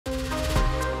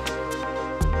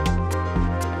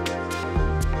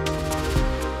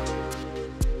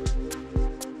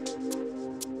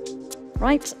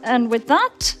Right, and with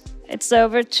that, it's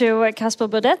over to Kasper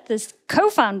Bourdette, the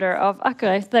co-founder of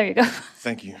Acorai. There you go.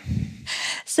 Thank you.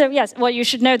 So yes, well, you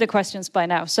should know the questions by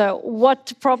now. So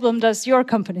what problem does your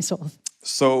company solve?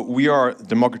 So we are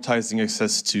democratizing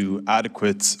access to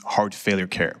adequate heart failure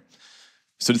care.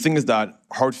 So the thing is that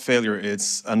heart failure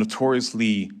is a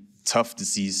notoriously tough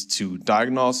disease to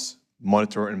diagnose,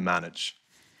 monitor, and manage.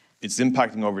 It's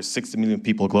impacting over 60 million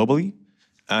people globally,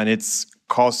 and its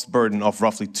cost burden of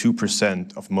roughly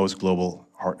 2% of most global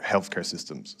healthcare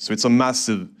systems. So it's a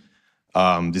massive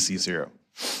disease area.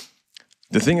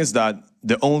 The thing is that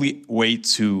the only way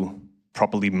to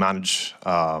properly manage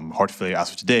heart failure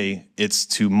as of today is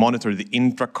to monitor the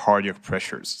intracardiac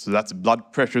pressures. So that's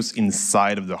blood pressures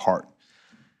inside of the heart.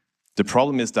 The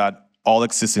problem is that all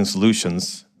existing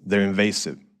solutions, they're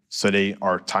invasive. So they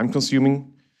are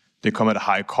time-consuming, they come at a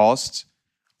high cost,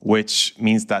 which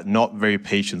means that not very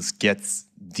patients get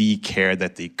the care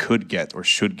that they could get or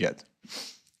should get.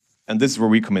 And this is where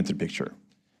we come into the picture.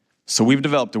 So we've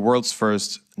developed the world's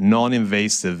first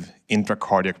non-invasive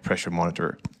intracardiac pressure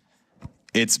monitor.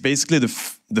 It's basically the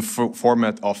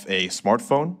format of a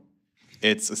smartphone.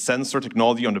 It's a sensor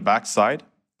technology on the backside,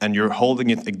 and you're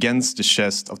holding it against the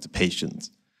chest of the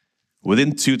patient.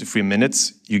 Within 2 to 3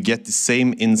 minutes, you get the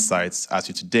same insights as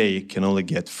you today can only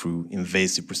get through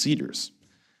invasive procedures.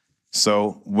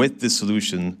 So with this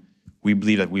solution, we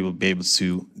believe that we will be able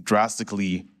to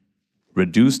drastically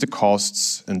reduce the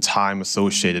costs and time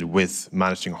associated with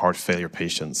managing heart failure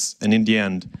patients, and in the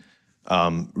end,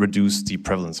 reduce the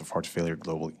prevalence of heart failure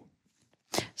globally.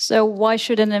 So why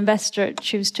should an investor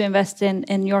choose to invest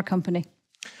in your company?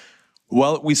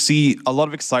 Well, we see a lot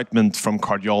of excitement from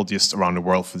cardiologists around the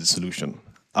world for the solution.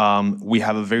 We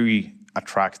have a very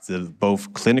attractive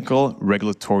both clinical,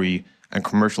 regulatory, and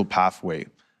commercial pathway.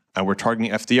 And we're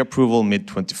targeting FDA approval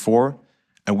mid-24,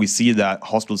 and we see that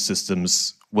hospital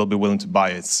systems will be willing to buy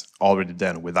it already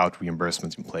then without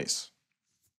reimbursement in place.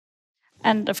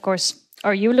 And of course,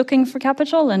 are you looking for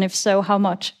capital? And if so, how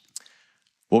much?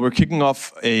 Well, we're kicking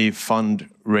off a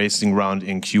fundraising round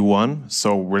in Q1,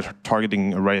 so we're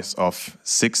targeting a raise of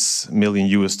 $6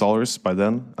 million by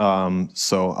then.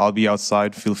 So I'll be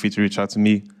outside. Feel free to reach out to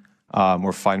me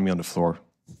or find me on the floor.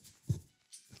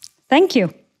 Thank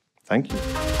you. Thank you.